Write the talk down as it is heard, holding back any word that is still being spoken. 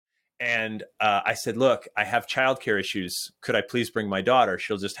And I said, look, I have childcare issues. Could I please bring my daughter?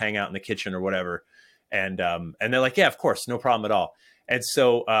 She'll just hang out in the kitchen or whatever. And they're like, yeah, of course, no problem at all. And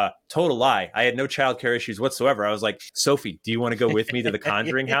so, total lie, I had no childcare issues whatsoever. I was like, Sophie, do you want to go with me to the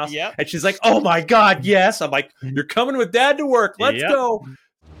Conjuring house? Yep. And she's like, oh my God, yes. I'm like, you're coming with Dad to work. Let's go.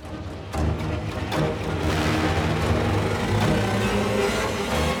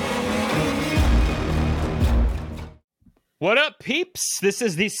 What up, peeps? This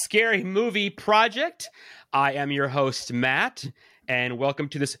is the Scary Movie Project. I am your host, Matt, and welcome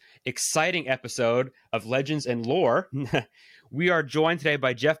to this exciting episode of Legends and Lore. We are joined today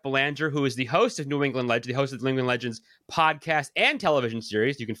by Jeff Belanger, who is the host of New England Legends, the host of the New England Legends podcast and television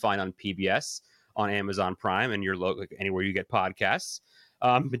series you can find on PBS, on Amazon Prime, and your local, anywhere you get podcasts.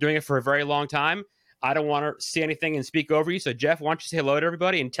 Been doing it for a very long time. I don't want to say anything and speak over you, so Jeff, why don't you say hello to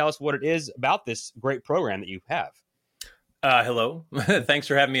everybody and tell us what it is about this great program that you have. Hello. Thanks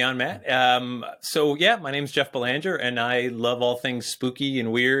for having me on, Matt. My name's Jeff Belanger, and I love all things spooky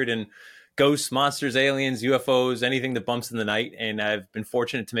and weird and ghosts, monsters, aliens, UFOs, anything that bumps in the night. And I've been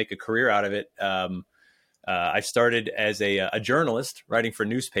fortunate to make a career out of it. I started as a journalist writing for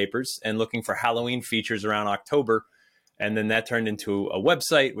newspapers and looking for Halloween features around October. And then that turned into a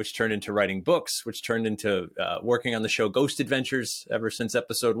website, which turned into writing books, which turned into working on the show Ghost Adventures ever since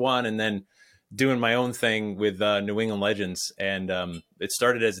episode 1. And then doing my own thing with New England Legends. And it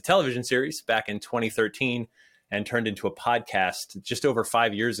started as a television series back in 2013 and turned into a podcast just over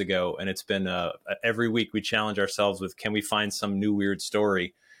 5 years ago. And it's been every week we challenge ourselves with, can we find some new weird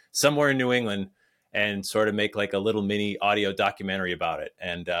story somewhere in New England and sort of make like a little mini audio documentary about it.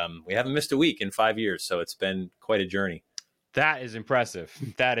 And we haven't missed a week in 5 years. So it's been quite a journey. That is impressive.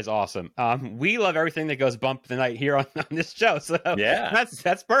 That is awesome. We love everything that goes bump the night here on this show. So yeah,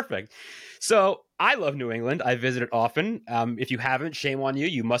 that's perfect. So I love New England. I visit it often. If you haven't, shame on you.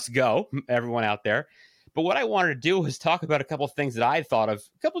 You must go, everyone out there. But what I wanted to do was talk about a couple of things that I thought of,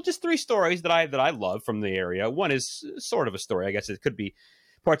 just 3 stories that I love from the area. One is sort of a story. I guess it could be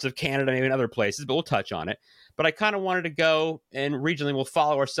parts of Canada, maybe in other places, but we'll touch on it. But I kind of wanted to go, and regionally we'll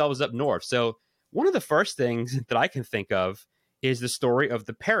follow ourselves up north. So one of the first things that I can think of is the story of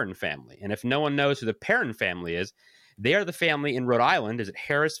the Perron family. And if no one knows who the Perron family is, they are the family in Rhode Island, is it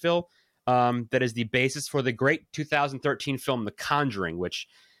Harrisville, that is the basis for the great 2013 film The Conjuring, which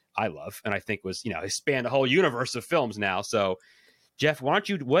I love and I think was, it spanned a whole universe of films now. So Jeff, what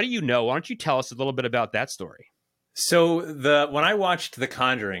do you know? Why don't you tell us a little bit about that story? So when I watched The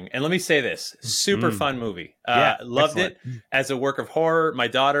Conjuring, and let me say this, super fun movie. Loved excellent. It as a work of horror. My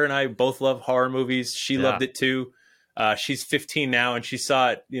daughter and I both love horror movies. She loved it too. She's 15 now, and she saw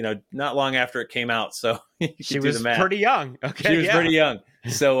it, not long after it came out. So she was pretty young. Okay, she was pretty young.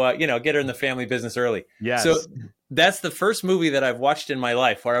 So get her in the family business early. Yes. So that's the first movie that I've watched in my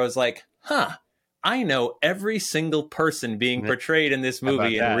life where I was like, I know every single person being portrayed in this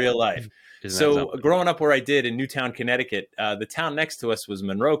movie in real life. So growing up where I did in Newtown, Connecticut, the town next to us was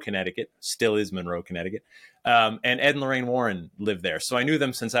Monroe, Connecticut, still is Monroe, Connecticut. And Ed and Lorraine Warren lived there. So I knew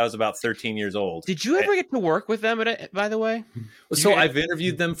them since I was about 13 years old. Did you ever get to work with them, by the way? So I've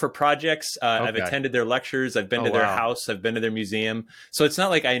interviewed them for projects. I've attended their lectures. I've been to their house. I've been to their museum. So it's not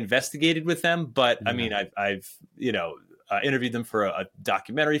like I investigated with them, but I mean, I've interviewed them for a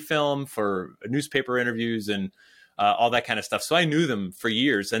documentary film, for newspaper interviews, and all that kind of stuff. So I knew them for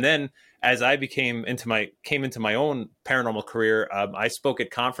years. And then as I came into my own paranormal career, I spoke at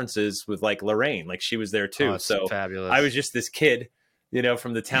conferences with like Lorraine, like she was there too. So fabulous. I was just this kid,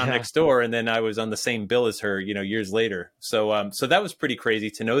 from the town next door. And then I was on the same bill as her, years later. So that was pretty crazy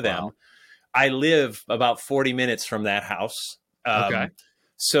to know them. Wow. I live about 40 minutes from that house. Okay.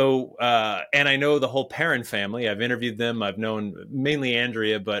 So, and I know the whole Perron family. I've interviewed them. I've known mainly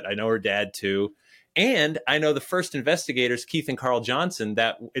Andrea, but I know her dad too. And I know the first investigators, Keith and Carl Johnson,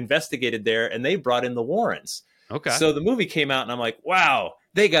 that investigated there, and they brought in the Warrens. Okay. So the movie came out, and I'm like, wow,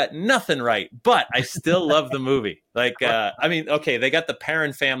 they got nothing right, but I still love the movie. Like, they got the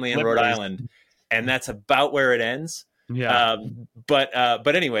Perron family in Rhode Island, and that's about where it ends. Yeah.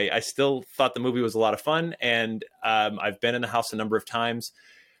 But anyway, I still thought the movie was a lot of fun, and I've been in the house a number of times.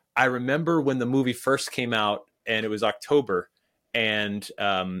 I remember when the movie first came out, and it was October. And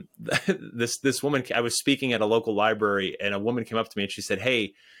this woman, I was speaking at a local library, and a woman came up to me and she said,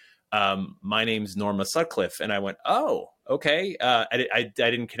 "Hey, my name's Norma Sutcliffe." And I went, "Oh, okay." I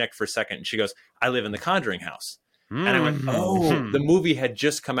didn't connect for a second. And she goes, "I live in the Conjuring house." And I went, "Oh, the movie had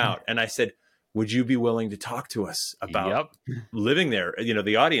just come out." And I said, "Would you be willing to talk to us about living there,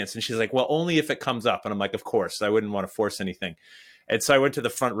 the audience?" And she's like, "Well, only if it comes up." And I'm like, "Of course, I wouldn't want to force anything." And so I went to the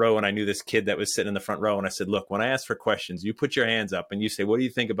front row, and I knew this kid that was sitting in the front row. And I said, look, when I ask for questions, you put your hands up and you say, what do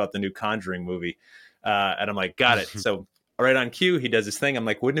you think about the new Conjuring movie? And I'm like, got it. So right on cue, he does this thing. I'm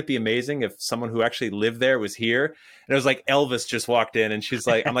like, wouldn't it be amazing if someone who actually lived there was here? And it was like Elvis just walked in, and she's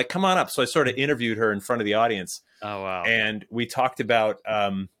like, I'm like, come on up. So I sort of interviewed her in front of the audience. Oh, wow. And we talked about,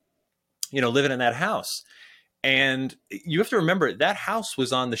 living in that house. And you have to remember that house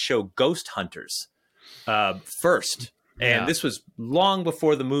was on the show Ghost Hunters first. Yeah. And this was long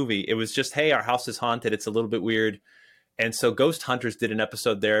before the movie. It was just, hey, our house is haunted. It's a little bit weird. And so Ghost Hunters did an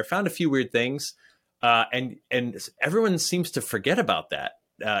episode there, found a few weird things. And everyone seems to forget about that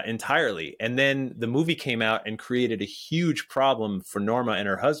entirely. And then the movie came out and created a huge problem for Norma and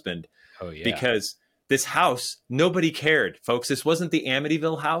her husband. Oh, yeah. Because this house, nobody cared, folks. This wasn't the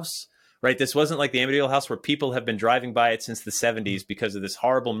Amityville house, right? This wasn't like the Amityville house where people have been driving by it since the 70s because of this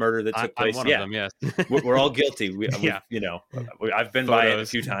horrible murder that took place. I'm one of them, yes. We're all guilty. I've been by it a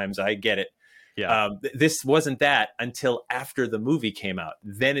few times. I get it. Yeah. This wasn't that until after the movie came out.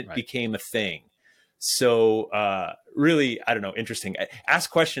 Then it became a thing. So really, I don't know, interesting.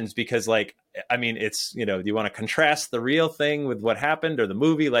 Ask questions because, like, I mean, it's, do you want to contrast the real thing with what happened or the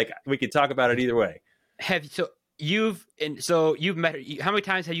movie? Like, we could talk about it either way. You've met. How many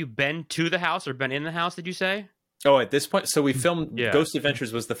times have you been to the house or been in the house? Did you say? Oh, at this point, so we filmed. Ghost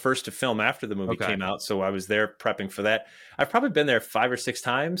Adventures was the first to film after the movie came out, so I was there prepping for that. I've probably been there 5 or 6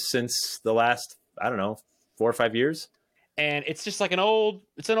 times since the last, I don't know, 4 or 5 years. And it's just like an old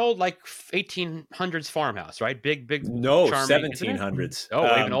like 1800s farmhouse, right? Big. No, charming, 1700s.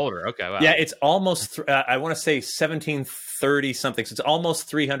 Oh, even older. Okay, wow. Yeah, it's almost. I want to say 1730 something. So it's almost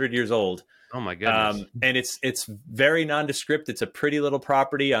 300 years old. Oh my goodness! And it's very nondescript. It's a pretty little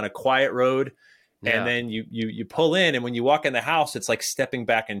property on a quiet road, and then you pull in, and when you walk in the house, it's like stepping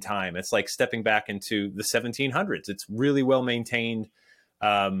back in time. It's like stepping back into the 1700s. It's really well maintained.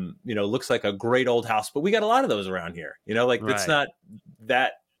 Looks like a great old house, but we got a lot of those around here. It's not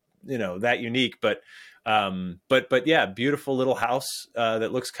that that unique, but yeah, beautiful little house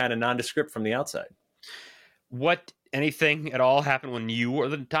that looks kind of nondescript from the outside. Anything at all happened when you or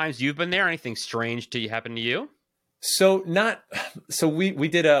the times you've been there? Anything strange happen to you? So we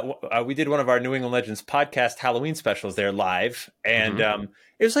did one of our New England Legends podcast Halloween specials there live, and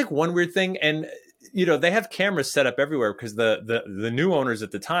it was like one weird thing, and they have cameras set up everywhere because the new owners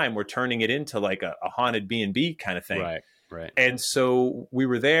at the time were turning it into like a haunted B&B kind of thing, right. And so we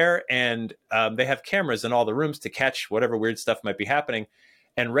were there, and they have cameras in all the rooms to catch whatever weird stuff might be happening.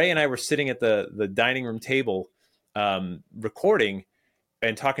 And Ray and I were sitting at the dining room table recording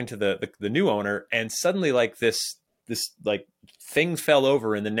and talking to the new owner, and suddenly like this like thing fell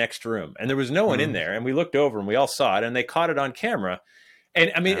over in the next room, and there was no one in there, and we looked over and we all saw it, and they caught it on camera.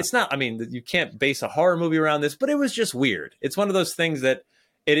 And I mean, it's not, I mean, you can't base a horror movie around this, but it was just weird. It's one of those things that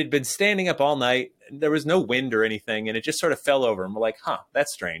it had been standing up all night, there was no wind or anything, and it just sort of fell over, and we're like,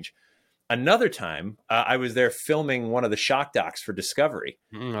 that's strange. Another time, I was there filming one of the shock docs for Discovery,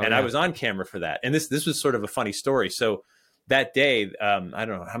 and I was on camera for that. And this was sort of a funny story. So that day, I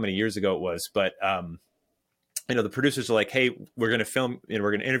don't know how many years ago it was, but the producers are like, "Hey, we're going to film,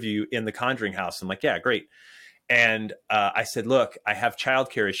 we're going to interview you in the Conjuring house." I'm like, "Yeah, great." And I said, "Look, I have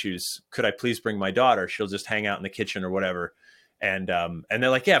childcare issues. Could I please bring my daughter? She'll just hang out in the kitchen or whatever." And they're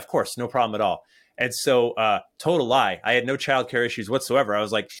like, "Yeah, of course, no problem at all." And so, total lie. I had no childcare issues whatsoever. I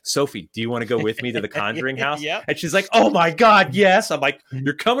was like, "Sophie, do you want to go with me to the Conjuring house?" Yep. And she's like, "Oh my God, yes." I'm like,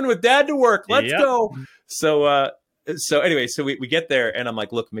 "You're coming with Dad to work. Let's go." So anyway, so we get there, and I'm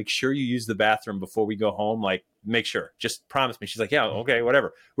like, "Look, make sure you use the bathroom before we go home. Like, make sure. Just promise me." She's like, "Yeah, okay,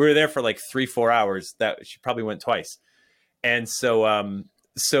 whatever." We were there for like 3-4 hours. That she probably went twice. And so,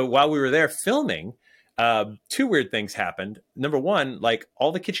 so while we were there filming, 2 weird things happened. Number one, like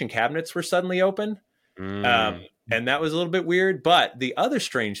all the kitchen cabinets were suddenly open. And that was a little bit weird. But the other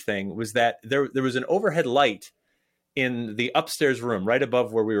strange thing was that there was an overhead light in the upstairs room right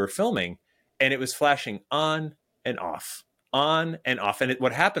above where we were filming, and it was flashing on and off, on and off. And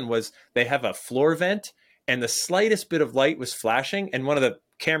what happened was they have a floor vent, and the slightest bit of light was flashing. And one of the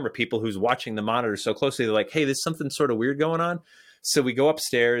camera people who's watching the monitor so closely, they're like, "Hey, there's something sort of weird going on." So we go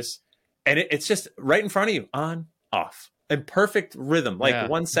upstairs, and it's just right in front of you, on, off, in perfect rhythm, like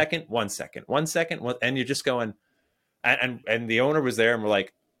 1 second, 1 second, 1 second, and you're just going. And the owner was there, and we're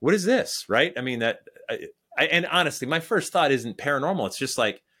like, "What is this?" Right? I mean, and honestly, my first thought isn't paranormal. It's just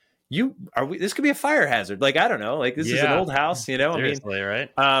like, this could be a fire hazard. Like, I don't know. Like, this is an old house, Seriously, right?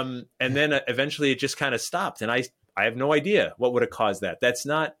 And then eventually it just kind of stopped, and I have no idea what would have caused that. That's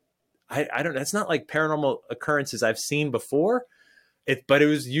not, I don't. That's not like paranormal occurrences I've seen before. But it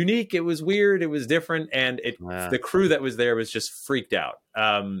was unique. It was weird. It was different. And the crew that was there was just freaked out.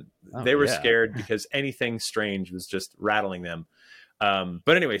 They were scared because anything strange was just rattling them.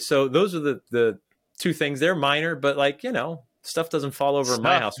 But anyway, so those are the two things. They're minor, but like, stuff doesn't fall over in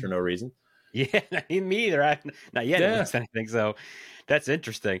my house for no reason. Yeah, me either. Not yet anything. So that's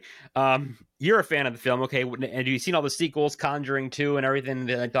interesting. You're a fan of the film, okay? And have you seen all the sequels, Conjuring 2 and everything?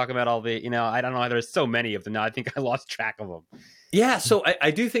 They talk about all the, I don't know. There's so many of them now. I think I lost track of them. Yeah, so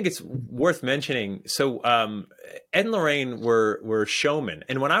I do think it's worth mentioning. So Ed and Lorraine were showmen,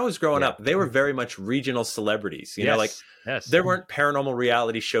 and when I was growing up, they were very much regional celebrities. You know, like there weren't paranormal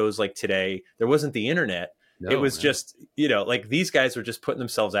reality shows like today. There wasn't the internet. It was just, like these guys were just putting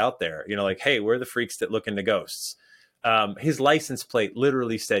themselves out there. Like, hey, we're the freaks that look into ghosts. His license plate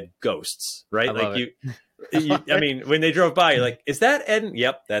literally said ghosts, right? I mean, when they drove by, you're like, is that Ed?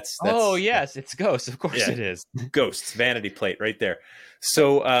 Yep, that's oh yes, it's Ghosts. Of course it is. Ghosts, vanity plate right there.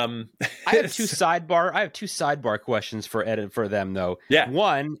 So I have two sidebar questions for Ed and for them though. Yeah.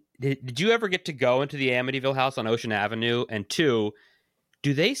 One, did you ever get to go into the Amityville house on Ocean Avenue? And two,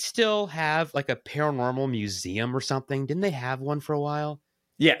 do they still have like a paranormal museum or something? Didn't they have one for a while?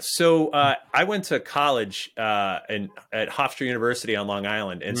 Yeah, so I went to college at Hofstra University on Long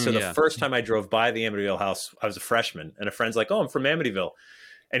Island. And so the first time I drove by the Amityville house, I was a freshman. And a friend's like, oh, I'm from Amityville.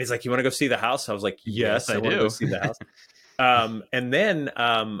 And he's like, you want to go see the house? I was like, yes, I want to go see the house. And then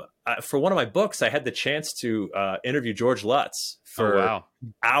for one of my books, I had the chance to interview George Lutz for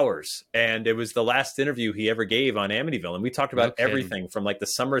hours. And it was the last interview he ever gave on Amityville. And we talked about everything from like the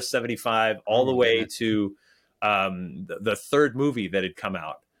summer of '75 all the way to the third movie that had come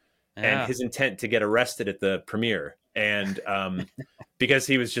out and his intent to get arrested at the premiere. And because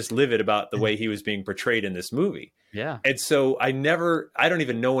he was just livid about the way he was being portrayed in this movie. Yeah. And so I don't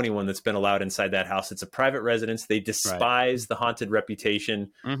even know anyone that's been allowed inside that house. It's a private residence. They despise the haunted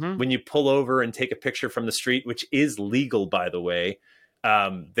reputation. When you pull over and take a picture from the street, which is legal, by the way,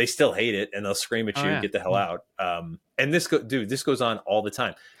 they still hate it and they'll scream at you and get the hell out. And this goes on all the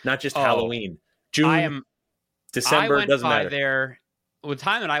time, not just Halloween, June, December, doesn't matter. There, the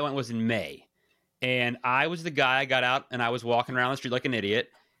time that I went was in May, and I was the guy. I got out and I was walking around the street like an idiot,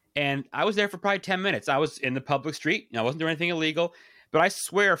 and I was there for probably 10 minutes. I was in the public street. I wasn't doing anything illegal, but I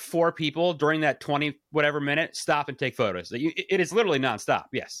swear 4 people during that 20 whatever minute stop and take photos. It is literally nonstop.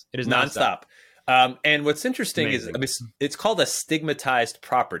 Yes, it is nonstop. And what's interesting is, I mean, it's called a stigmatized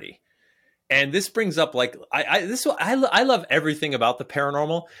property. And this brings up like I love everything about the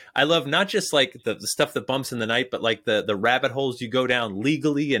paranormal. I love not just like the stuff that bumps in the night, but like the rabbit holes you go down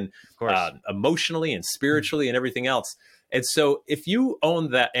legally and emotionally and spiritually and everything else. And so if you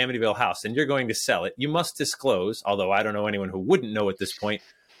own that Amityville house and you're going to sell it, you must disclose, although I don't know anyone who wouldn't know at this point,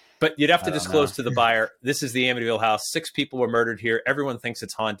 but you'd have to disclose to the buyer, this is the Amityville house. 6 people were murdered here. Everyone thinks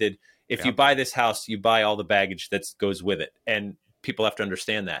it's haunted. If you buy this house, you buy all the baggage that goes with it. And people have to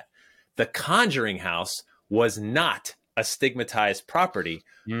understand that. The Conjuring house was not a stigmatized property,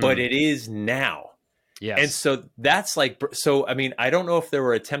 but it is now. Yes. And so that's like, I mean, I don't know if there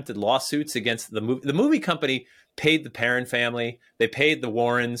were attempted lawsuits against the movie. The movie company paid the Perron family. They paid the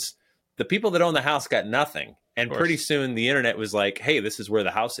Warrens. The people that own the house got nothing. And pretty soon the internet was like, hey, this is where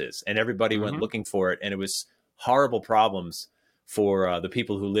the house is. And everybody went looking for it. And it was horrible problems for the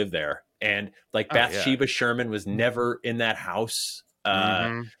people who live there. And like Bathsheba Sherman was never in that house.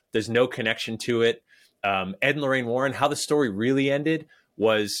 There's no connection to it. Ed and Lorraine Warren, how the story really ended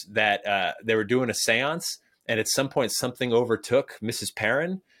was that they were doing a seance, and at some point something overtook Mrs.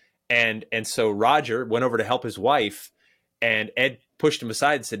 Perron. And so Roger went over to help his wife, and Ed pushed him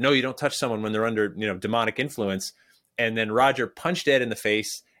aside and said, no, you don't touch someone when they're under, demonic influence. And then Roger punched Ed in the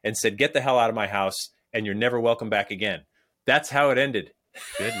face and said, get the hell out of my house, and you're never welcome back again. That's how it ended.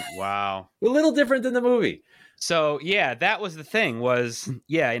 Good. Wow. A little different than the movie. So, yeah, that was the thing was,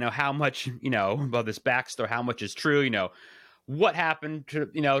 how much, about this backstory, how much is true, what happened to,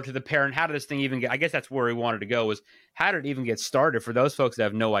 to the parent, how did this thing even get, I guess that's where we wanted to go was how did it even get started for those folks that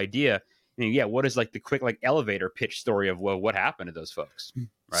have no idea. What is like the quick, like elevator pitch story of what happened to those folks?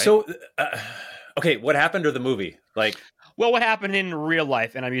 Right. So, okay. What happened to the movie? Like, well, what happened in real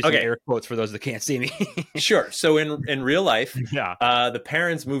life? And I'm using air quotes for those that can't see me. Sure. So in real life, the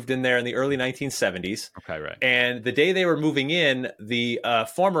parents moved in there in the early 1970s. Okay, right. And the day they were moving in, the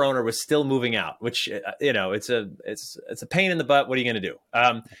former owner was still moving out, which it's a pain in the butt. What are you going to do?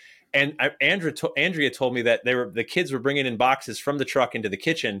 And Andrea told me that the kids were bringing in boxes from the truck into the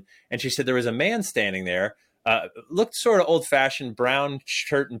kitchen, and she said there was a man standing there, looked sort of old fashioned, brown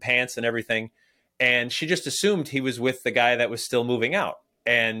shirt and pants and everything. And she just assumed he was with the guy that was still moving out.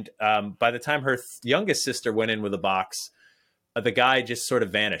 And by the time her youngest sister went in with a box, the guy just sort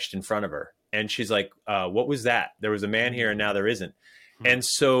of vanished in front of her. And she's like, what was that? There was a man here and now there isn't. And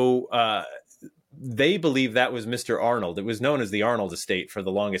so they believe that was Mr. Arnold. It was known as the Arnold estate for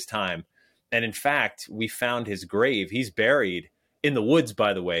the longest time. And in fact, we found his grave. He's buried in the woods,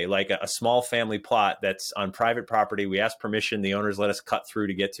 by the way, like a small family plot that's on private property. We asked permission. The owners let us cut through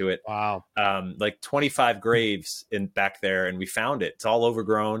to get to it. Wow. Like 25 graves in back there. And we found it. It's all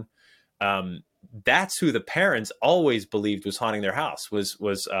overgrown. That's who the parents always believed was haunting their house was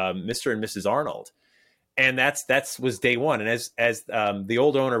Mr. and Mrs. Arnold. And that's was day one. And as the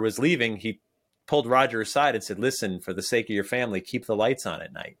old owner was leaving, he pulled Roger aside and said, listen, for the sake of your family, keep the lights on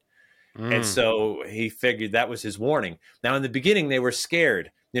at night. And so he figured that was his warning. Now, in the beginning, they were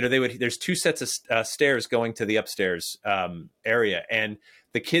scared. There's two sets of stairs going to the upstairs area, and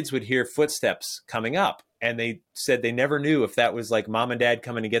the kids would hear footsteps coming up. And they said they never knew if that was like mom and dad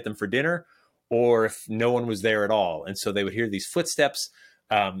coming to get them for dinner or if no one was there at all. And so they would hear these footsteps.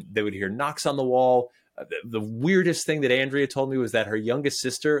 They would hear knocks on the wall. The weirdest thing that Andrea told me was that her youngest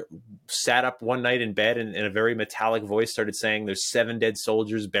sister sat up one night in bed and in a very metallic voice started saying there's 7 dead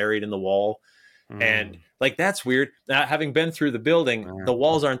soldiers buried in the wall. And like, that's weird. Now, having been through the building, the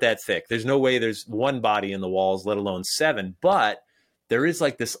walls aren't that thick. There's no way there's one body in the walls, let alone 7. But there is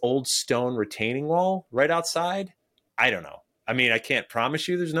like this old stone retaining wall right outside. I don't know. I mean, I can't promise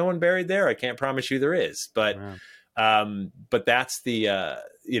you there's no one buried there. I can't promise you there is, but that's the,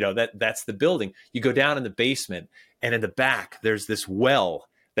 that's the building. You go down in the basement and in the back, there's this well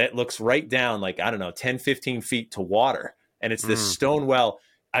that looks right down, like, I don't know, 10, 15 feet to water. And it's this stone well.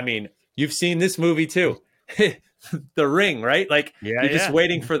 I mean, you've seen this movie too. The Ring, right? Like you're just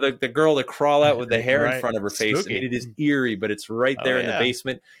waiting for the girl to crawl out with the hair in front of her face. I mean, it is eerie, but it's right there in the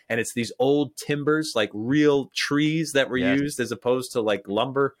basement. And it's these old timbers, like real trees that were used as opposed to like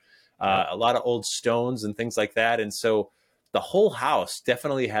lumber, a lot of old stones and things like that. And so the whole house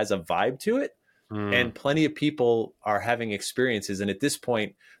definitely has a vibe to it. And plenty of people are having experiences. And at this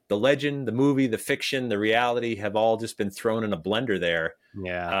point, the legend, the movie, the fiction, the reality have all just been thrown in a blender there.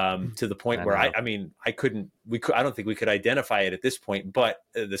 To the point where I don't think we could identify it at this point, but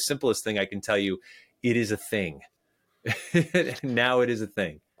the simplest thing I can tell you, it is a thing. Now it is a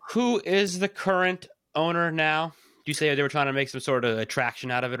thing. Who is the current owner now? Do you say they were trying to make some sort of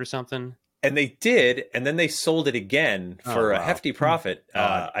attraction out of it or something? And they did, and then they sold it again for a hefty profit.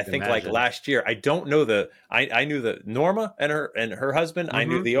 I think like last year. I don't know I knew the Norma and her husband. I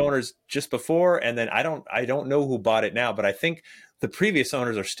knew the owners just before, and then I don't know who bought it now, but I think the previous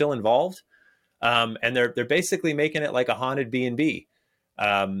owners are still involved. And they're basically making it like a haunted B&B.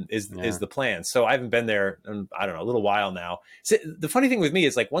 Is the plan. So I haven't been there in, I don't know, a little while now. So the funny thing with me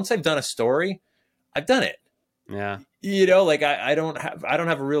is like once I've done a story, I've done it. Yeah. Like I don't have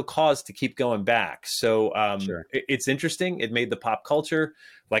a real cause to keep going back. So it's interesting. It made the pop culture.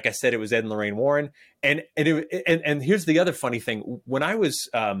 Like I said, it was Ed and Lorraine Warren. And here's the other funny thing. When I would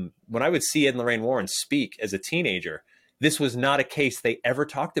see Ed and Lorraine Warren speak as a teenager, this was not a case they ever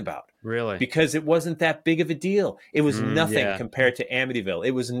talked about. Really? Because it wasn't that big of a deal. It was nothing compared to Amityville.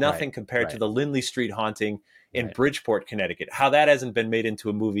 It was nothing compared to the Lindley Street haunting in Bridgeport, Connecticut. How that hasn't been made into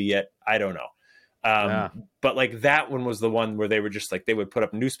a movie yet, I don't know. But like that one was the one where they were just like, they would put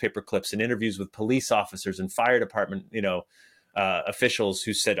up newspaper clips and interviews with police officers and fire department, officials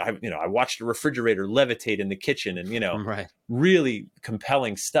who said, I watched a refrigerator levitate in the kitchen and, really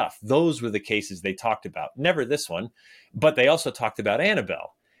compelling stuff. Those were the cases they talked about. Never this one, but they also talked about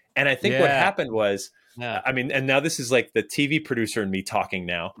Annabelle. And I think what happened was, and now this is like the TV producer and me talking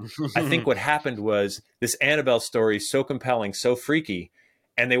now. I think what happened was this Annabelle story is so compelling, so freaky,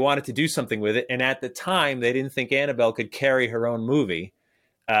 and they wanted to do something with it. And at the time, they didn't think Annabelle could carry her own movie.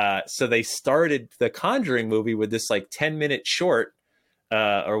 So they started the Conjuring movie with this like 10-minute short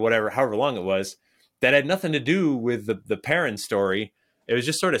or whatever, however long it was, that had nothing to do with the Perrin story. It was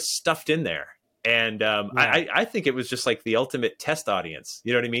just sort of stuffed in there. And I think it was just like the ultimate test audience.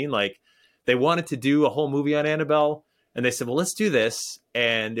 You know what I mean? Like they wanted to do a whole movie on Annabelle. And they said, well, let's do this.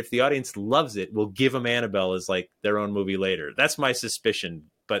 And if the audience loves it, we'll give them Annabelle as like their own movie later. That's my suspicion.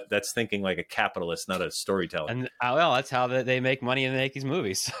 But that's thinking like a capitalist, not a storyteller. And that's how they make money and they make these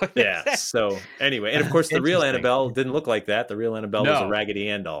movies. So anyway, and of course, the real Annabelle didn't look like that. The real Annabelle was a Raggedy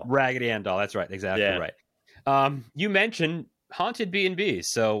Ann doll. Raggedy Ann doll. That's right. Exactly right. You mentioned haunted B&Bs.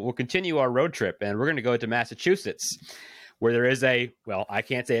 So we'll continue our road trip and we're going to go to Massachusetts where there is I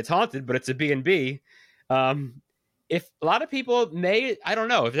can't say it's haunted, but it's a B&B. If a lot of people I don't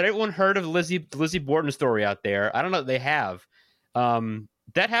know if anyone heard of Lizzie Borden story out there. I don't know if they have.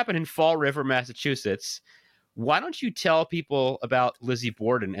 That happened in Fall River, Massachusetts, Why don't you tell people about Lizzie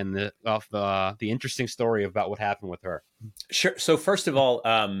Borden and the interesting story about what happened with her? Sure. So first of all,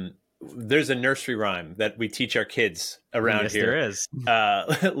 there's a nursery rhyme that we teach our kids around yes, here. There is.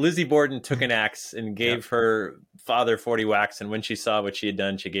 Lizzie Borden took an axe and gave her father 40 whacks, and when she saw what she had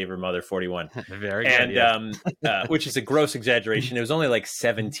done, she gave her mother 41. Very good. And which is a gross exaggeration. It was only like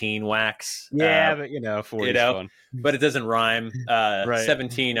 17 whacks. Yeah, but 40 is fun. But it doesn't rhyme. Right.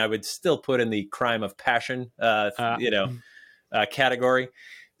 17, I would still put in the crime of passion, category.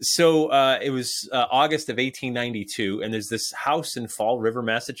 So it was August of 1892, and there's this house in Fall River,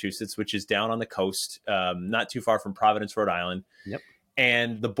 Massachusetts, which is down on the coast, not too far from Providence, Rhode Island. Yep.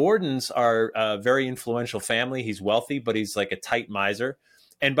 And the Bordens are a very influential family. He's wealthy, but he's like a tight miser.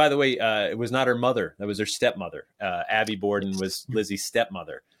 And by the way, it was not her mother. That was her stepmother. Abby Borden was Lizzie's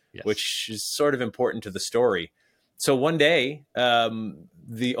stepmother, which is sort of important to the story. So one day,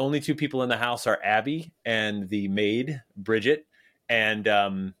 the only two people in the house are Abby and the maid, Bridget, and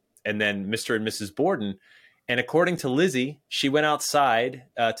then Mr. and Mrs. Borden. And according to Lizzie, she went outside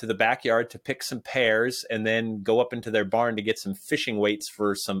to the backyard to pick some pears and then go up into their barn to get some fishing weights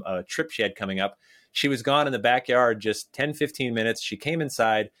for some trip she had coming up. She was gone in the backyard just 10, 15 minutes. She came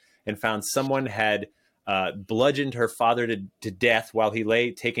inside and found someone had bludgeoned her father to death while he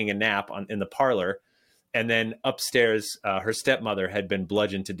lay taking a nap in the parlor. And then upstairs, her stepmother had been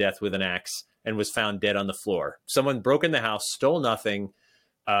bludgeoned to death with an axe and was found dead on the floor. Someone broke in the house, stole nothing,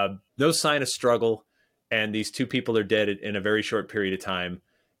 no sign of struggle, and these two people are dead in a very short period of time.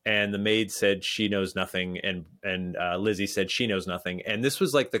 And the maid said she knows nothing, and Lizzie said she knows nothing. And this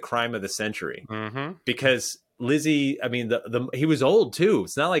was like the crime of the century, because Lizzie, I mean, he was old too.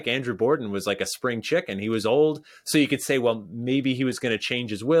 It's not like Andrew Borden was like a spring chicken. He was old, so you could say, well, maybe he was going to change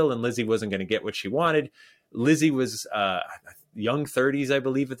his will, and Lizzie wasn't going to get what she wanted. Lizzie was young 30s, I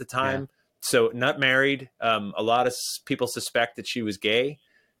believe, at the time. Yeah. So not married. A lot of people suspect that she was gay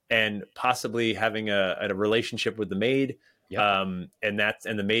and possibly having a relationship with the maid. Yep.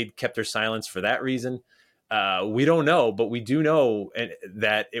 And the maid kept her silence for that reason. We don't know, but we do know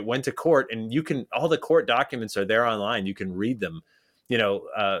that it went to court, and all the court documents are there online. You can read them.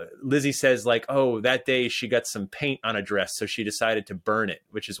 Lizzie says like, oh, that day she got some paint on a dress, so she decided to burn it,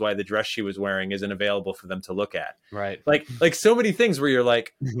 which is why the dress she was wearing isn't available for them to look at. Right. Like so many things where you're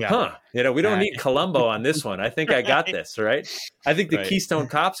like, huh, we don't need Columbo on this one. I think I got this, right? I think the Keystone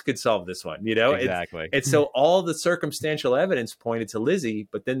Cops could solve this one, Exactly. It's so all the circumstantial evidence pointed to Lizzie,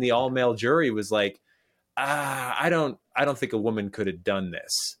 but then the all-male jury was like, I don't think a woman could have done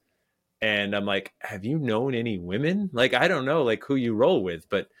this. And I'm like, have you known any women? Like, I don't know, like who you roll with,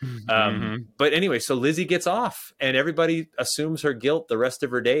 but anyway, so Lizzie gets off, and everybody assumes her guilt the rest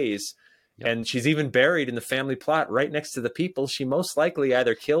of her days. Yep. And she's even buried in the family plot right next to the people she most likely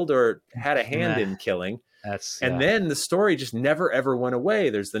either killed or had a hand in killing. And then the story just never, ever went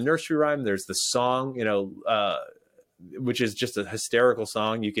away. There's the nursery rhyme. There's the song, which is just a hysterical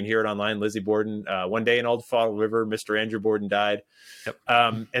song. You can hear it online. Lizzie Borden, one day in Old Fall River, Mr. Andrew Borden died.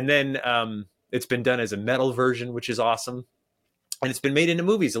 Yep. And then it's been done as a metal version, which is awesome. And it's been made into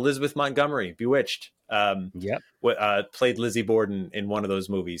movies. Elizabeth Montgomery, Bewitched, played Lizzie Borden in one of those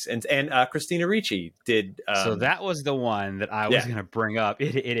movies. And Christina Ricci did. So that was the one that I was going to bring up.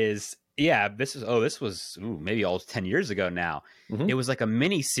 It is. Yeah, this was maybe almost 10 years ago now. Mm-hmm. It was like a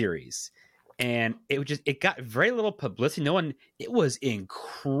mini series. And it got very little publicity. It was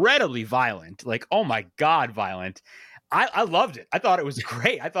incredibly violent. Like, oh my God, violent. I loved it. I thought it was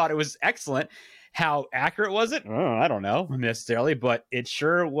great. I thought it was excellent. How accurate was it? Oh, I don't know necessarily, but it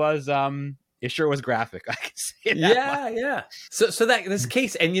sure was graphic. I can say that. Yeah. So that this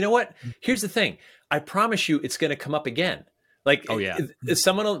case, and you know what? Here's the thing. I promise you it's going to come up again. Like,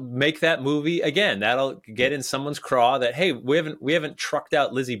 someone will make that movie again. That'll get in someone's craw that, hey, we haven't trucked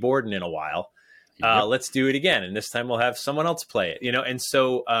out Lizzie Borden in a while. Let's do it again. And this time we'll have someone else play it, And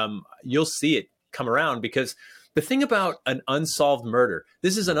so you'll see it come around, because the thing about an unsolved murder,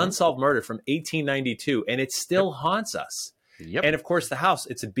 this is an unsolved murder from 1892, and it still haunts us. Yep. And of course, the house,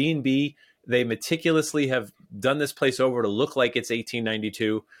 it's a B&B. They meticulously have done this place over to look like it's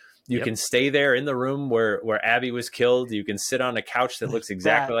 1892. You can stay there in the room where Abby was killed. You can sit on a couch that looks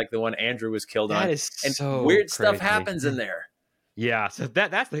exactly like the one Andrew was killed on. That is so weird crazy. Stuff happens in there. Yeah. So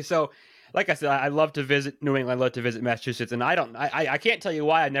like I said, I love to visit New England. I love to visit Massachusetts. And I can't tell you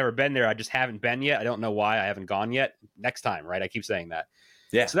why I've never been there. I just haven't been yet. I don't know why I haven't gone yet. Next time, right? I keep saying that.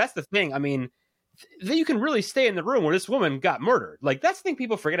 Yeah. So that's the thing. I mean, then you can really stay in the room where this woman got murdered. Like, that's the thing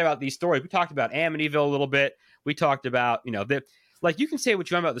people forget about these stories. We talked about Amityville a little bit. We talked about, like, you can say what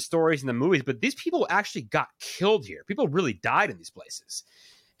you want about the stories and the movies, but these people actually got killed here. People really died in these places.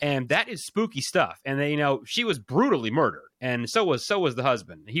 And that is spooky stuff. And they, she was brutally murdered, and so was the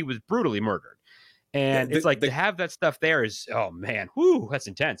husband. He was brutally murdered. And it's like to have that stuff there is, oh man, whoo, that's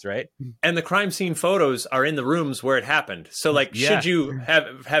intense, right? And the crime scene photos are in the rooms where it happened. So like, should you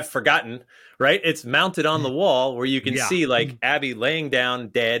have forgotten, right? It's mounted on the wall where you can see like Abby laying down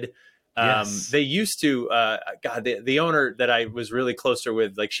dead. They used to, God, the owner that I was really closer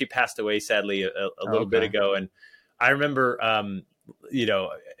with, like she passed away sadly a little bit ago. And I remember,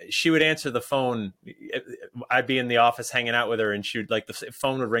 she would answer the phone. I'd be in the office hanging out with her, and she would like the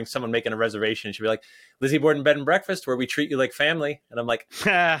phone would ring, someone making a reservation. She'd be like, "Lizzie Borden Bed and Breakfast, where we treat you like family." And I'm like,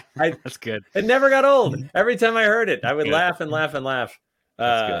 that's good. It never got old. Every time I heard it, I would laugh and laugh and laugh.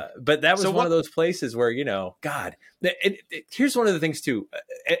 But that was one of those places where, God, here's one of the things too.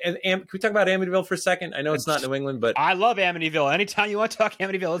 And can we talk about Amityville for a second? I know it's not New England, but I love Amityville. Anytime you want to talk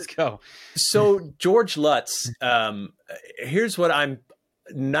Amityville, let's go. So George Lutz, here's what I'm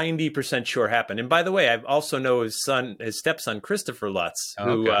 90% sure happened. And by the way, I also know his stepson, Christopher Lutz,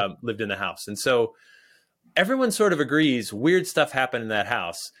 who lived in the house. And so everyone sort of agrees weird stuff happened in that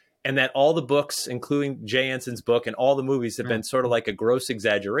house. And that all the books, including Jay Anson's book and all the movies, have been sort of like a gross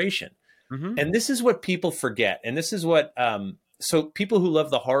exaggeration. Mm-hmm. And this is what people forget. And this is what, so people who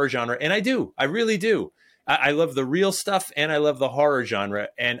love the horror genre, and I really do. I love the real stuff and I love the horror genre.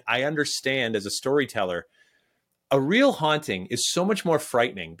 And I understand as a storyteller, a real haunting is so much more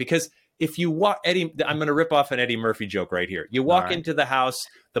frightening because if you walk, I'm going to rip off an Eddie Murphy joke right here. You walk into the house,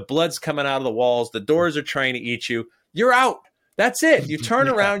 the blood's coming out of the walls, the doors are trying to eat you, you're out. That's it. You turn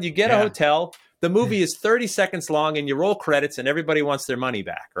around, you get a hotel. The movie is 30 seconds long and you roll credits and everybody wants their money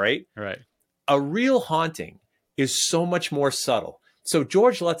back, right? Right. A real haunting is so much more subtle. So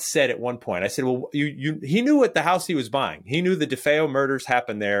George Lutz said at one point, I said, well, he knew what the house he was buying. He knew the DeFeo murders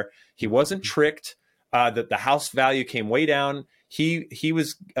happened there. He wasn't tricked. That the house value came way down. He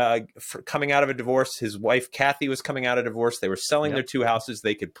was coming out of a divorce. His wife, Kathy, was coming out of divorce. They were selling their two houses.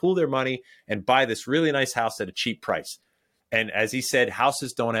 They could pool their money and buy this really nice house at a cheap price. And as he said,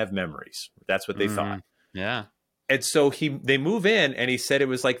 houses don't have memories. That's what they thought. Yeah. And so they move in, and he said it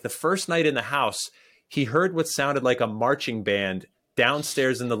was like the first night in the house, he heard what sounded like a marching band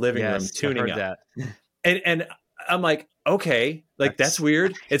downstairs in the living room tuning up. That. And I'm like, okay, like that's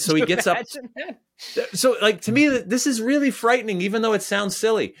weird. And so he gets up. So like to me, this is really frightening, even though it sounds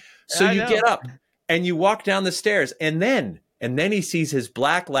silly. So you get up and you walk down the stairs, and then he sees his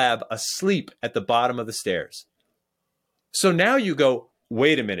black lab asleep at the bottom of the stairs. So now you go,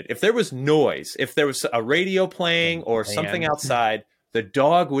 wait a minute. If there was noise, if there was a radio playing or something outside, the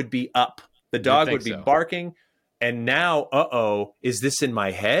dog would be up. The dog would be barking. And now, is this in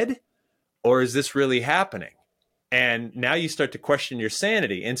my head or is this really happening? And now you start to question your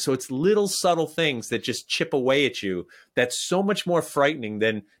sanity. And so it's little subtle things that just chip away at you. That's so much more frightening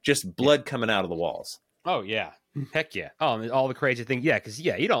than just blood coming out of the walls. Oh, yeah. Heck yeah. Oh, and all the crazy things. Yeah, because,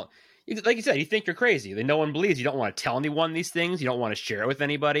 you don't. Like you said, you think you're crazy. Then no one believes. You don't want to tell anyone these things. You don't want to share it with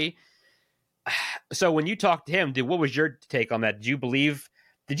anybody. So when you talked to him, what was your take on that? Did you believe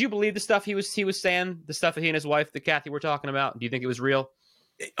the stuff he was saying, the stuff that he and his wife, the Kathy, were talking about? Do you think it was real?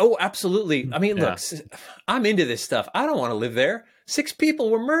 Oh, absolutely. I mean, look, I'm into this stuff. I don't want to live there. 6 people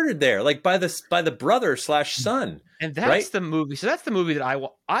were murdered there, like by the brother/son. And that's the movie. So that's the movie that I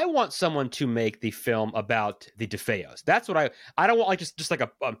want. I want someone to make the film about the DeFeos. That's what I don't want like just like a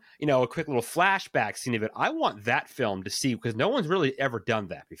quick little flashback scene of it. I want that film to see because no one's really ever done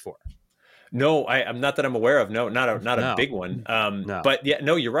that before. No, I'm not that I'm aware of. No, not a big one. No. But yeah,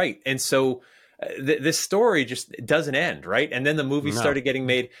 no, you're right. And so this story just doesn't end, right? And then the movie started getting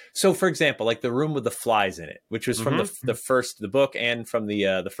made. So, for example, like The Room with the Flies in it, which was from the book and from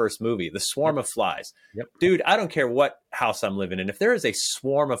the first movie, The Swarm of Flies. Yep. Dude, I don't care what house I'm living in. If there is a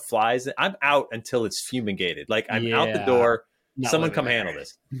swarm of flies, I'm out until it's fumigated. Like I'm out the door. Someone come handle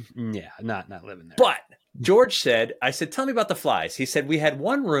this. Yeah, not living there. But George said, I said, tell me about the flies. He said, we had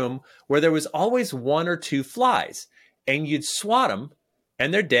one room where there was always 1 or 2 flies, and you'd swat them.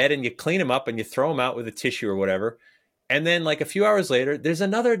 And they're dead, and you clean them up and you throw them out with a tissue or whatever. And then like a few hours later, there's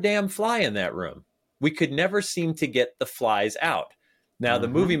another damn fly in that room. We could never seem to get the flies out. Now, the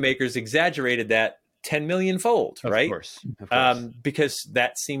movie makers exaggerated that 10 million fold, right? Of course. Because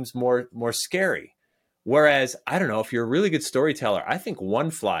that seems more scary. Whereas, I don't know, if you're a really good storyteller, I think one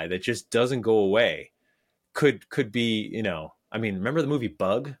fly that just doesn't go away could be, I mean, remember the movie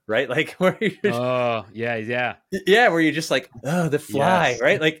Bug, right? Like where yeah, where you're just like, oh, the fly,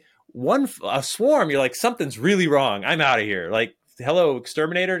 right? Like a swarm, you're like, something's really wrong. I'm out of here. Like, hello,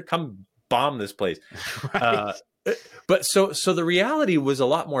 exterminator, come bomb this place. Right. But so the reality was a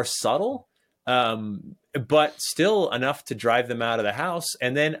lot more subtle. but still enough to drive them out of the house.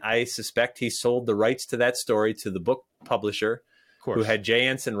 And then I suspect he sold the rights to that story to the book publisher, who had Jay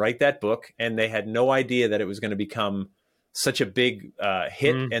Anson write that book, and they had no idea that it was going to become such a big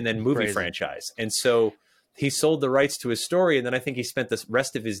hit and then movie franchise. And so he sold the rights to his story, and then I think he spent the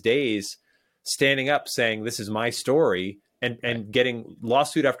rest of his days standing up saying, this is my story, and getting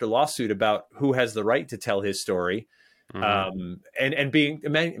lawsuit after lawsuit about who has the right to tell his story. And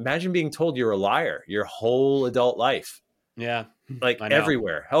imagine being told you're a liar your whole adult life. Yeah. Like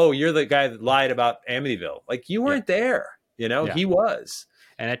everywhere. Oh, you're the guy that lied about Amityville. Like you weren't there, you know, he was.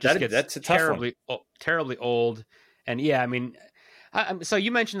 And it just gets terribly old. And yeah, I mean, so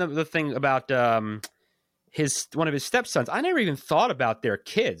you mentioned the thing about one of his stepsons. I never even thought about their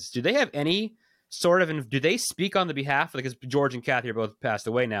kids. Do they have any sort of, do they speak on the behalf, because George and Kathy are both passed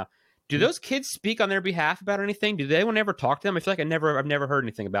away now. Do those kids speak on their behalf about anything? Do anyone ever talk to them? I feel like I've never heard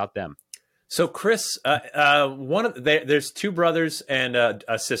anything about them. So Chris, there's two brothers and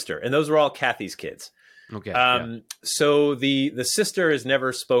a sister, and those were all Kathy's kids. Okay. So the sister has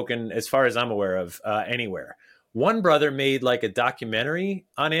never spoken, as far as I'm aware of, anywhere. One brother made like a documentary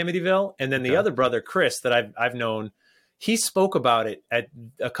on Amityville, and then the other brother, Chris, that I've known, he spoke about it at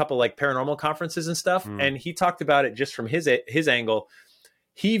a couple like paranormal conferences and stuff, and he talked about it just from his angle.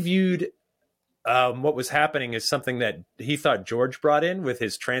 He viewed what was happening as something that he thought George brought in with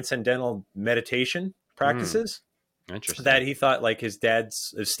his transcendental meditation practices. Interesting. That he thought like his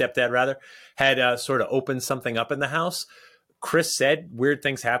stepdad rather, had sort of opened something up in the house. Chris said weird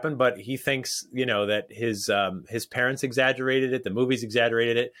things happen, but he thinks, you know, that his parents exaggerated it. The movies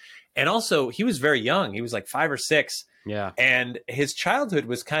exaggerated it. And also he was very young. He was like 5 or 6. Yeah. And his childhood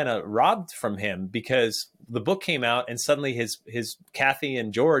was kind of robbed from him because the book came out and suddenly his Kathy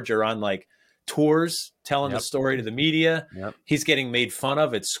and George are on like tours telling the story to the media. He's getting made fun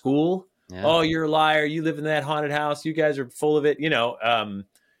of at school. Oh, you're a liar. You live in that haunted house. You guys are full of it, you know.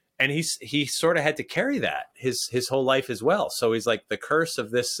 And he sort of had to carry that his whole life as well. So he's like the curse of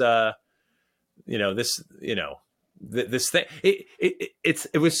this, this thing.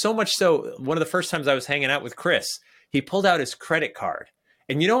 It was so much so. One of the first times I was hanging out with Chris, he pulled out his credit card,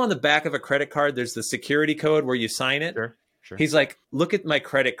 and you know, on the back of a credit card, there's the security code where you sign it. Sure. He's like, look at my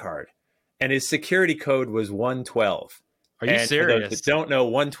credit card, and his security code was 112. Are you serious? For those that don't know,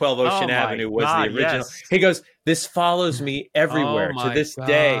 112 Ocean Avenue was the original. Yes. He goes, this follows me everywhere to this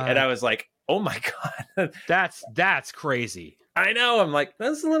day. And I was like, oh my God. That's crazy. I know. I'm like,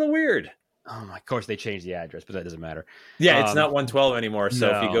 that's a little weird. Oh my, of course they changed the address, but that doesn't matter. Yeah, it's not 112 anymore.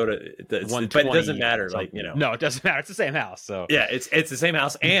 So if you go to but it doesn't matter. Like, you know. No, it doesn't matter. It's the same house. So yeah, it's the same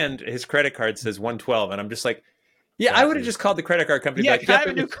house. And his credit card says 112. And I'm just like, yeah, I would have just called the credit card company. Yeah, like, can I have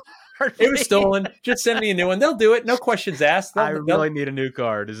a new card? It was stolen. Just send me a new one. They'll do it. No questions asked. I really need a new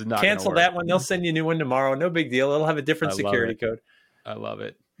card. This is not cancel that one. They'll send you a new one tomorrow. No big deal. It'll have a different security code. I love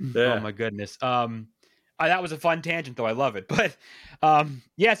it. Yeah. Oh my goodness. That was a fun tangent, though. I love it. But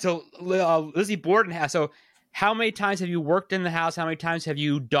yeah. So Lizzie Borden has. So how many times have you worked in the house? How many times have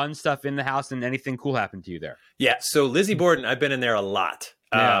you done stuff in the house, and anything cool happened to you there? Yeah. So Lizzie Borden, I've been in there a lot.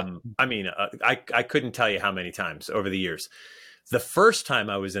 Yeah. I mean, I couldn't tell you how many times over the years. The first time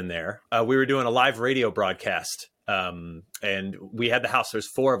I was in there, we were doing a live radio broadcast, and we had the house. There's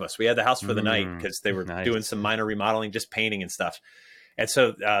 4 of us. We had the house for the night because they were doing some minor remodeling, just painting and stuff. And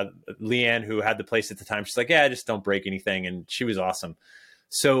so Leanne, who had the place at the time, she's like, yeah, just don't break anything. And she was awesome.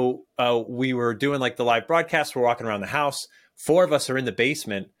 So we were doing like the live broadcast. We're walking around the house. 4 of us are in the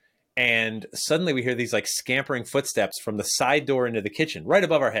basement. And suddenly we hear these like scampering footsteps from the side door into the kitchen right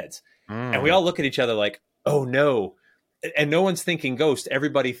above our heads. And we all look at each other like, oh no. And no one's thinking ghost.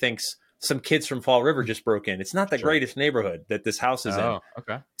 Everybody thinks some kids from Fall River just broke in. It's not the greatest neighborhood that this house is in. Oh,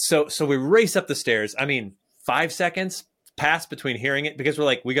 okay. So we race up the stairs. I mean, 5 seconds pass between hearing it because we're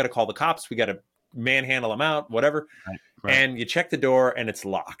like, we got to call the cops. We got to manhandle them out, whatever. Right. And you check the door and it's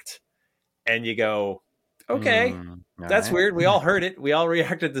locked. And you go, okay, that's weird. We all heard it. We all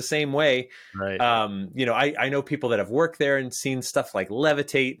reacted the same way. Right. You know, I know people that have worked there and seen stuff like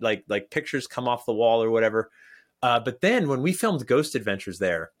levitate, like pictures come off the wall or whatever. But then when we filmed Ghost Adventures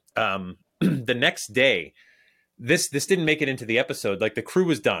there, the next day, this didn't make it into the episode. Like the crew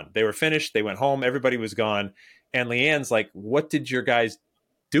was done. They were finished. They went home. Everybody was gone. And Leanne's like, what did your guys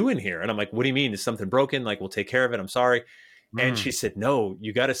do in here? And I'm like, what do you mean? Is something broken? Like, we'll take care of it. I'm sorry. And she said, no,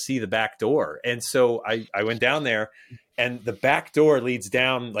 you got to see the back door. And so I went down there, and the back door leads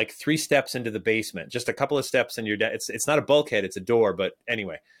down like 3 steps into the basement, just a couple of steps, and you're down. It's not a bulkhead. It's a door. But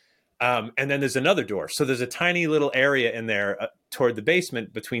anyway. And then there's another door. So there's a tiny little area in there toward the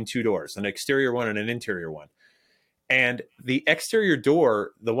basement between 2 doors, an exterior one and an interior one. And the exterior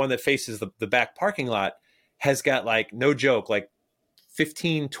door, the one that faces the back parking lot, has got like, no joke, like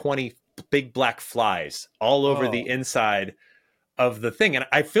 15, 20 big black flies all over the inside of the thing. And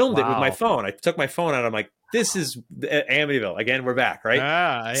I filmed it with my phone. I took my phone out. I'm like, this is Amityville. Again, we're back, right?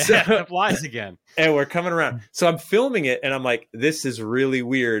 Yeah, so, the flies again. And we're coming around. So I'm filming it and I'm like, this is really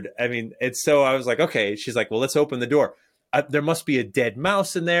weird. I mean, so I was like, okay. She's like, well, let's open the door. There must be a dead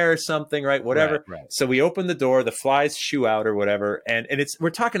mouse in there or something, right? Whatever. Right. So we open the door, the flies shoo out or whatever. And we're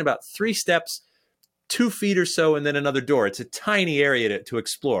talking about 3 steps, 2 feet or so, and then another door. It's a tiny area to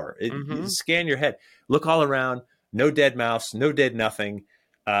explore. You scan your head, look all around, no dead mouse, no dead nothing.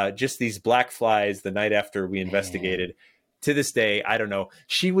 Just these black flies the night after we investigated. To this day, I don't know.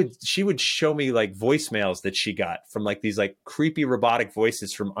 She would show me like voicemails that she got from like these like creepy robotic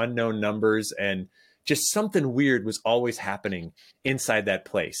voices from unknown numbers, and just something weird was always happening inside that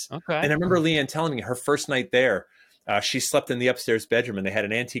place. Okay. And I remember Leanne telling me her first night there, she slept in the upstairs bedroom and they had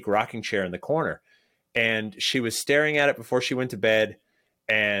an antique rocking chair in the corner. And she was staring at it before she went to bed,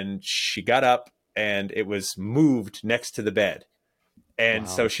 and she got up and it was moved next to the bed. And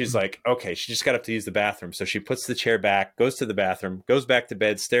so she's like, okay, she just got up to use the bathroom. So she puts the chair back, goes to the bathroom, goes back to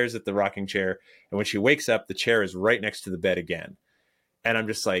bed, stares at the rocking chair. And when she wakes up, the chair is right next to the bed again. And I'm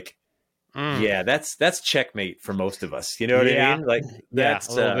just like, yeah, that's checkmate for most of us. You know what I mean? Like that's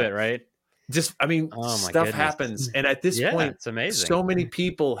a little bit, right? Just, I mean, stuff happens. And at this point, it's amazing. So many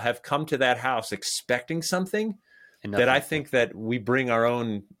people have come to that house expecting something that I think that we bring our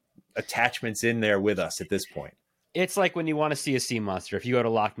own attachments in there with us at this point. It's like when you want to see a sea monster. If you go to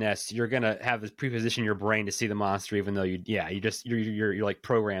Loch Ness, you're gonna have this preposition your brain to see the monster, even though you're like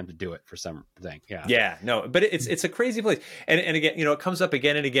programmed to do it for something. Yeah, no, but it's a crazy place. And again, you know, it comes up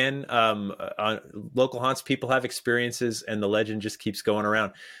again and again. On local haunts, people have experiences, and the legend just keeps going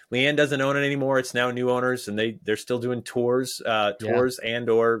around. Leanne doesn't own it anymore; it's now new owners, and they're still doing tours, and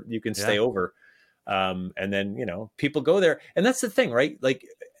or you can stay over. And then, you know, people go there, and that's the thing, right? Like,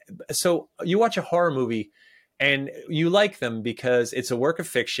 so you watch a horror movie. And you like them because it's a work of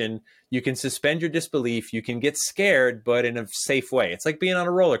fiction. You can suspend your disbelief. You can get scared, but in a safe way. It's like being on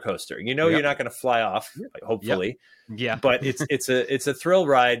a roller coaster. You know, you're not going to fly off, hopefully. Yeah. But it's a thrill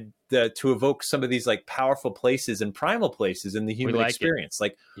ride to evoke some of these like powerful places and primal places in the human experience,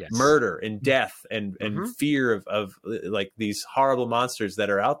 like murder and death and fear of like these horrible monsters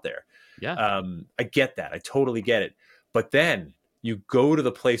that are out there. Yeah. I get that. I totally get it. But then you go to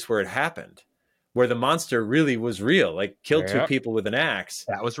the place where it happened, where the monster really was real, like killed 2 people with an axe.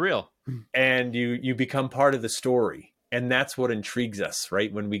 That was real. And you become part of the story. And that's what intrigues us,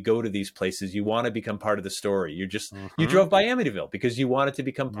 right? When we go to these places, you want to become part of the story. You drove by Amityville because you wanted to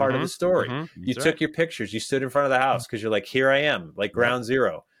become part of the story. You took your pictures, you stood in front of the house because you're like, here I am, like ground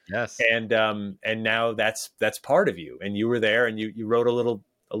zero. Yes. And now that's part of you. And you were there, and you wrote a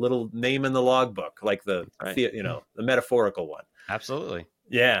little name in the logbook, like the metaphorical one. Absolutely.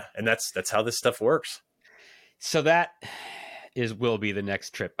 Yeah, and that's how this stuff works. So that will be the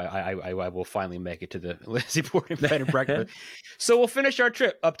next trip. I will finally make it to the Lizzie Borden Bed and Breakfast. So we'll finish our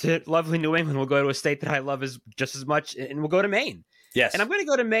trip up to lovely New England. We'll go to a state that I love just as much, and we'll go to Maine. Yes. And I'm going to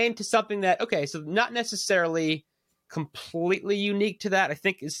go to Maine to something that, okay, so not necessarily completely unique to that. I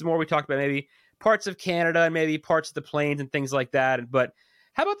think this is more we talked about maybe parts of Canada and maybe parts of the plains and things like that. But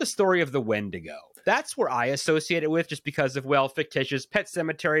how about the story of the Wendigo? That's where I associate it with, just because of, fictitious. Pet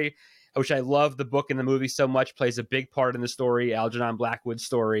Sematary, which I love the book and the movie so much, plays a big part in the story, Algernon Blackwood's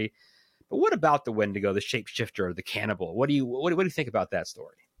story. But what about the Wendigo, the shapeshifter, the cannibal? What do you think about that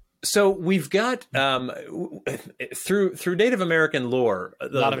story? So we've got through Native American lore,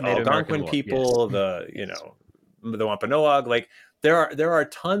 the Algonquin people, the Wampanoag, like there are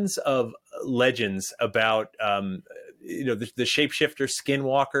tons of legends about the shapeshifter,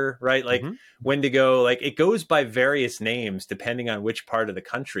 skinwalker, right? Like Wendigo, like it goes by various names depending on which part of the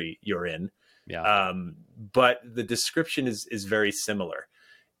country you're in. Yeah. But the description is very similar.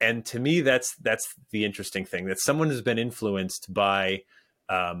 And to me, that's the interesting thing, that someone has been influenced by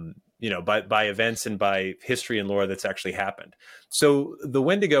by events and by history and lore that's actually happened. So the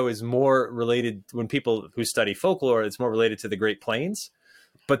Wendigo is more related, when people who study folklore, it's more related to the Great Plains.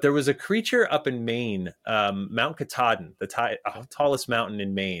 But there was a creature up in Maine, Mount Katahdin, the tallest mountain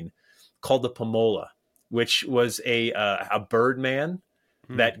in Maine, called the Pomola, which was a bird man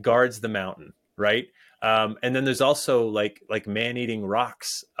that guards the mountain, right? And then there's also like man-eating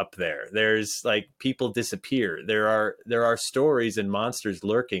rocks up there. There's like people disappear. There are stories and monsters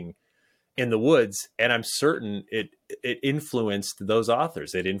lurking in the woods, and I'm certain it influenced those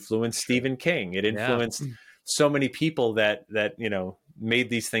authors. It influenced Stephen King. It influenced so many people that made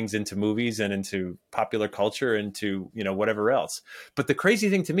these things into movies and into popular culture and to whatever else. But the crazy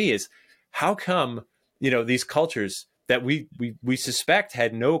thing to me is, how come these cultures that we suspect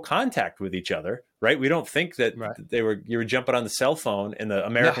had no contact with each other, right? We don't think that you were jumping on the cell phone in the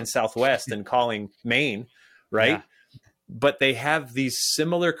American Southwest and calling Maine, right? Yeah. But they have these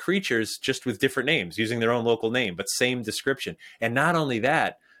similar creatures just with different names, using their own local name, but same description. And not only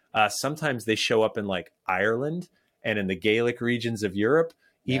that, sometimes they show up in like Ireland and in the Gaelic regions of Europe,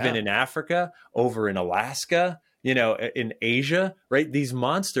 even in Africa, over in Alaska, in Asia, right? These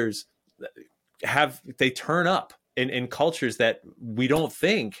monsters they turn up in cultures that we don't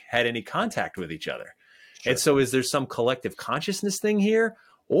think had any contact with each other. Sure. And so is there some collective consciousness thing here?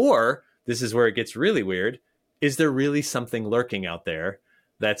 Or, this is where it gets really weird, is there really something lurking out there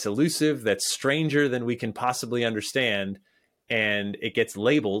that's elusive, that's stranger than we can possibly understand, and it gets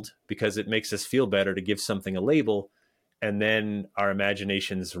labeled because it makes us feel better to give something a label, and then our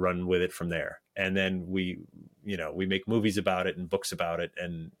imaginations run with it from there. And then we make movies about it and books about it,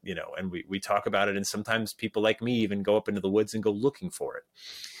 and we talk about it, and sometimes people like me even go up into the woods and go looking for it.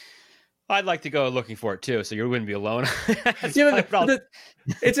 I'd like to go looking for it too, so you wouldn't be alone. You go in the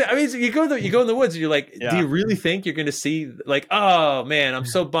woods and you're like, do you really think you're going to see, like, oh man, I'm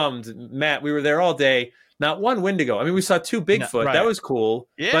so bummed, Matt, we were there all day, not one Wendigo. I mean, we saw 2 Bigfoot. That was cool.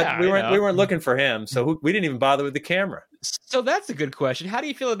 Yeah, but we weren't looking for him, so we didn't even bother with the camera. So that's a good question. How do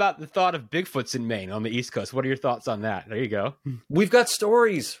you feel about the thought of Bigfoots in Maine on the East Coast? What are your thoughts on that? There you go. We've got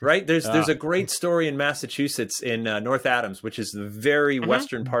stories, right? There's a great story in Massachusetts in North Adams, which is the very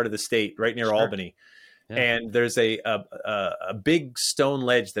western part of the state, right near Albany. Yeah. And there's a big stone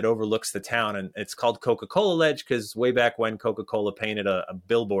ledge that overlooks the town, and it's called Coca-Cola Ledge because way back when Coca-Cola painted a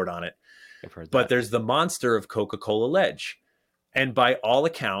billboard on it. I've heard that. But there's the monster of Coca-Cola Ledge. And by all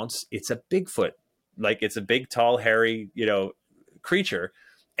accounts, it's a Bigfoot. Like, it's a big, tall, hairy, creature.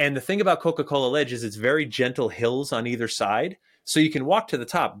 And the thing about Coca-Cola Ledge is it's very gentle hills on either side. So you can walk to the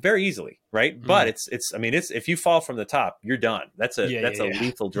top very easily, right? Mm. But it's if you fall from the top, you're done. That's a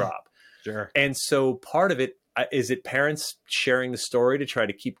lethal drop. Sure. And so part of it, is it parents sharing the story to try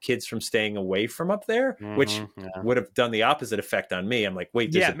to keep kids from staying away from up there, which would have done the opposite effect on me. I'm like,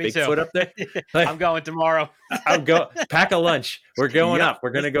 wait, there's a Bigfoot up there? Like, I'm going tomorrow. I'll go pack a lunch. We're going up. We're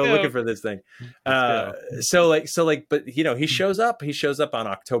going to go looking for this thing. But he shows up. He shows up on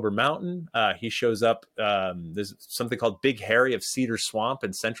October Mountain. He shows up. There's something called Big Harry of Cedar Swamp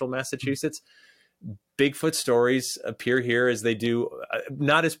in central Massachusetts. Bigfoot stories appear here as they do,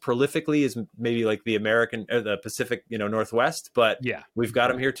 not as prolifically as maybe like the American or the Pacific, Northwest, but we've got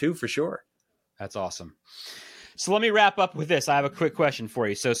them here too, for sure. That's awesome. So let me wrap up with this. I have a quick question for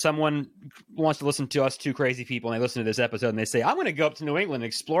you. So someone wants to listen to us 2 crazy people, and they listen to this episode and they say, I'm going to go up to New England and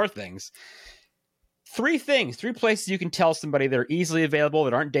explore things. 3 places you can tell somebody that are easily available,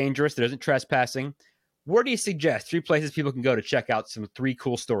 that aren't dangerous, that isn't trespassing. Where do you suggest 3 places people can go to check out some 3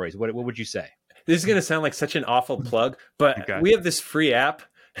 cool stories? What would you say? This is going to sound like such an awful plug, but we have this free app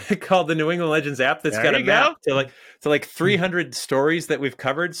called the New England Legends app that's got a map to like 300 stories that we've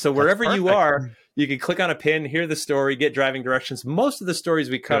covered. So wherever you are, you can click on a pin, hear the story, get driving directions. Most of the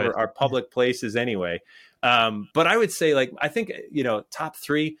stories we cover are public places anyway. But I would say, I think, top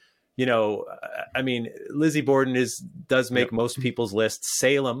 3, Lizzie Borden does make most people's lists.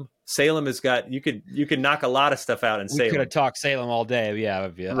 Salem has got, you could knock a lot of stuff out in Salem. We could have talked Salem all day. Yeah,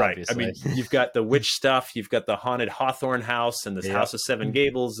 right. Obviously. You've got the witch stuff. You've got the haunted Hawthorne house and the House of 7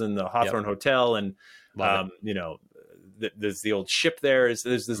 Gables and the Hawthorne Hotel. And, there's the old ship there.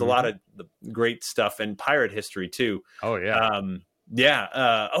 There's a lot of great stuff and pirate history too. Oh, yeah.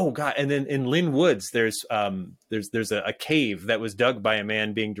 Oh God. And then in Lynn Woods, there's a cave that was dug by a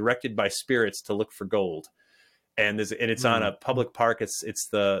man being directed by spirits to look for gold. And it's on a public park. It's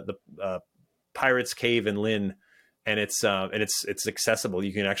the Pirates Cave in Lynn, and it's accessible.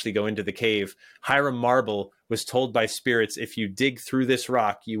 You can actually go into the cave. Hiram Marble was told by spirits, if you dig through this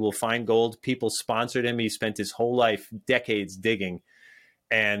rock, you will find gold. People sponsored him. He spent his whole life, decades digging,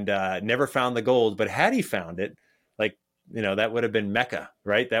 and never found the gold. But had he found it, that would have been Mecca,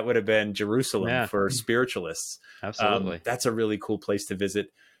 right? That would have been Jerusalem for spiritualists. Absolutely. That's a really cool place to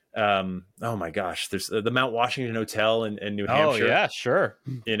visit. Oh my gosh, there's the Mount Washington Hotel in New Hampshire. Oh yeah, sure.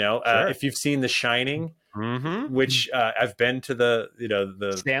 If you've seen The Shining, which I've been to the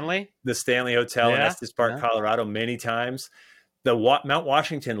Stanley Hotel in Estes Park, Colorado many times. The Mount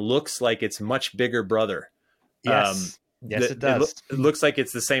Washington looks like it's much bigger brother. Yes. Yes, it does. It looks like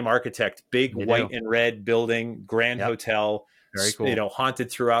it's the same architect. Big white and red building, grand hotel. Very cool. Haunted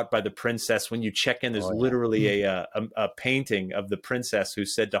throughout by the princess. When you check in, there's literally a painting of the princess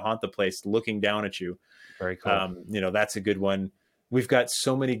who's said to haunt the place, looking down at you. Very cool. That's a good one. We've got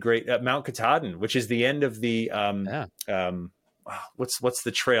so many great Mount Katahdin, which is the end of the what's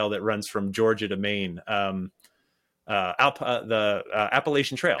the trail that runs from Georgia to Maine? The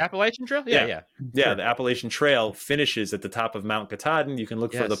Appalachian Trail. Appalachian Trail? Yeah. Sure. The Appalachian Trail finishes at the top of Mount Katahdin. You can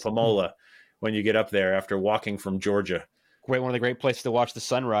look for the Pomola when you get up there after walking from Georgia. One of the great places to watch the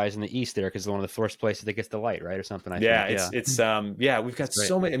sunrise in the east there, because it's one of the first places that gets the light, right, or something. I think. We've got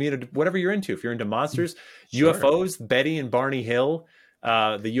so many. I mean, whatever you're into. If you're into monsters, sure. UFOs, Betty and Barney Hill,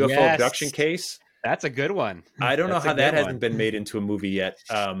 the UFO abduction case. That's a good one. I don't know how that hasn't been made into a movie yet.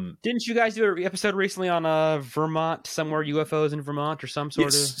 Didn't you guys do an episode recently on Vermont, somewhere, UFOs in Vermont or some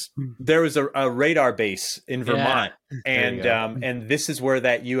sort of? There was a radar base in Vermont, and this is where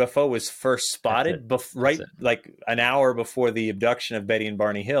that UFO was first spotted, like an hour before the abduction of Betty and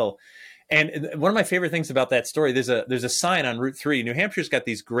Barney Hill. And one of my favorite things about that story, there's a sign on Route 3. New Hampshire's got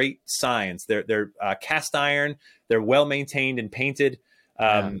these great signs. They're cast iron. They're well maintained and painted.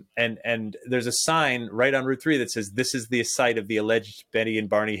 And there's a sign right on Route 3 that says, "This is the site of the alleged Betty and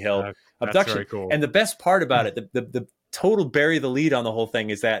Barney Hill abduction." Very cool. And the best part about it, the total bury the lead on the whole thing,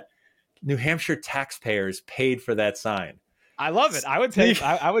 is that New Hampshire taxpayers paid for that sign. I love it. I would pay.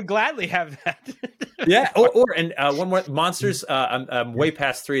 I would gladly have that. Yeah. One more monsters. I'm way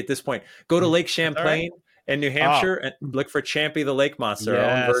past 3 at this point. Go to Lake Champlain. In New Hampshire, and look for Champy the Lake Monster,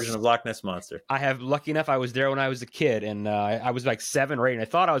 our own version of Loch Ness Monster. Lucky enough, I was there when I was a kid, and I was like 7 or 8, and I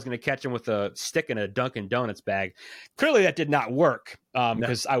thought I was going to catch him with a stick in a Dunkin' Donuts bag. Clearly, that did not work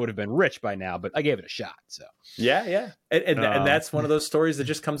because I would have been rich by now, but I gave it a shot. So yeah. And that's one of those stories that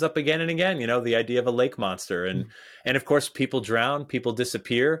just comes up again and again. The idea of a lake monster, and of course, people drown, people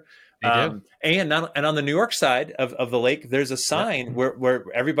disappear. And on the New York side of the lake, there's a sign where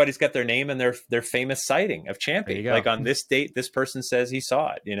everybody's got their name and their famous sighting of Champy. Like on this date, this person says he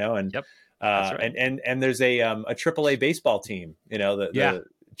saw it, and that's right. and there's a AAA baseball team, the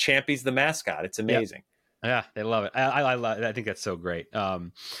Champy's the mascot. It's amazing. Yeah, they love it. I love it. I think that's so great.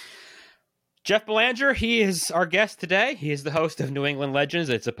 Jeff Belanger, he is our guest today. He is the host of New England Legends.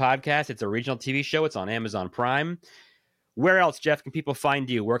 It's a podcast. It's a regional TV show. It's on Amazon Prime. Where else, Jeff, can people find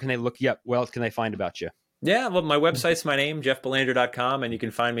you? Where can they look you up? What else can they find about you? Yeah, well, my website's my name, jeffbelanger.com, and you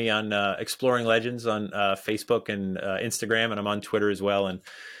can find me on Exploring Legends on Facebook and Instagram, and I'm on Twitter as well. And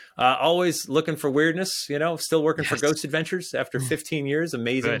always looking for weirdness, still working for Ghost Adventures after 15 years.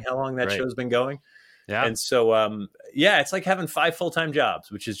 Amazing how long that show's been going. Yeah. And so, it's like having 5 full-time jobs,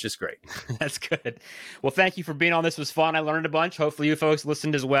 which is just great. That's good. Well, thank you for being on. This was fun. I learned a bunch. Hopefully you folks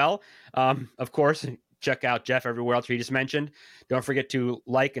listened as well. Of course, check out Jeff everywhere else he just mentioned. Don't forget to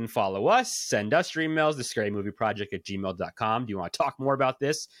like and follow us. Send us your emails, thescarymovieproject@gmail.com. Do you want to talk more about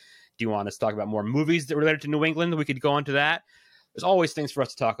this? Do you want us to talk about more movies that related to New England? We could go into that. There's always things for us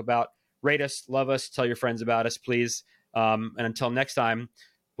to talk about. Rate us, love us, tell your friends about us, please. And until next time,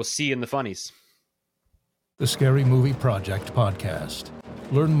 we'll see you in the funnies. The Scary Movie Project podcast.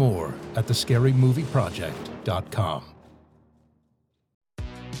 Learn more at thescarymovieproject.com.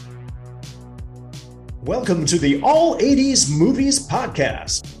 Welcome to the All 80s Movies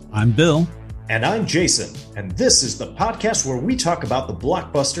Podcast. I'm Bill. And I'm Jason. And this is the podcast where we talk about the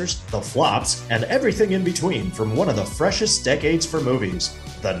blockbusters, the flops, and everything in between from one of the freshest decades for movies,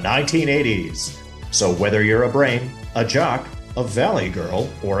 the 1980s. So whether you're a brain, a jock, a valley girl,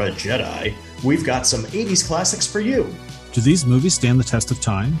 or a Jedi, we've got some 80s classics for you. Do these movies stand the test of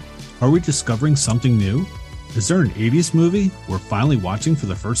time? Are we discovering something new? Is there an 80s movie we're finally watching for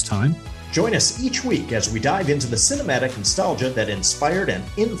the first time? Join us each week as we dive into the cinematic nostalgia that inspired and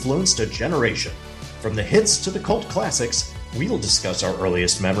influenced a generation. From the hits to the cult classics, we'll discuss our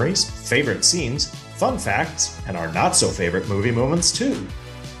earliest memories, favorite scenes, fun facts, and our not-so-favorite movie moments, too.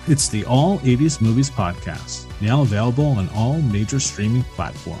 It's the All 80s Movies Podcast, now available on all major streaming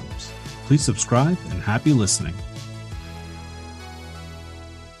platforms. Please subscribe and happy listening.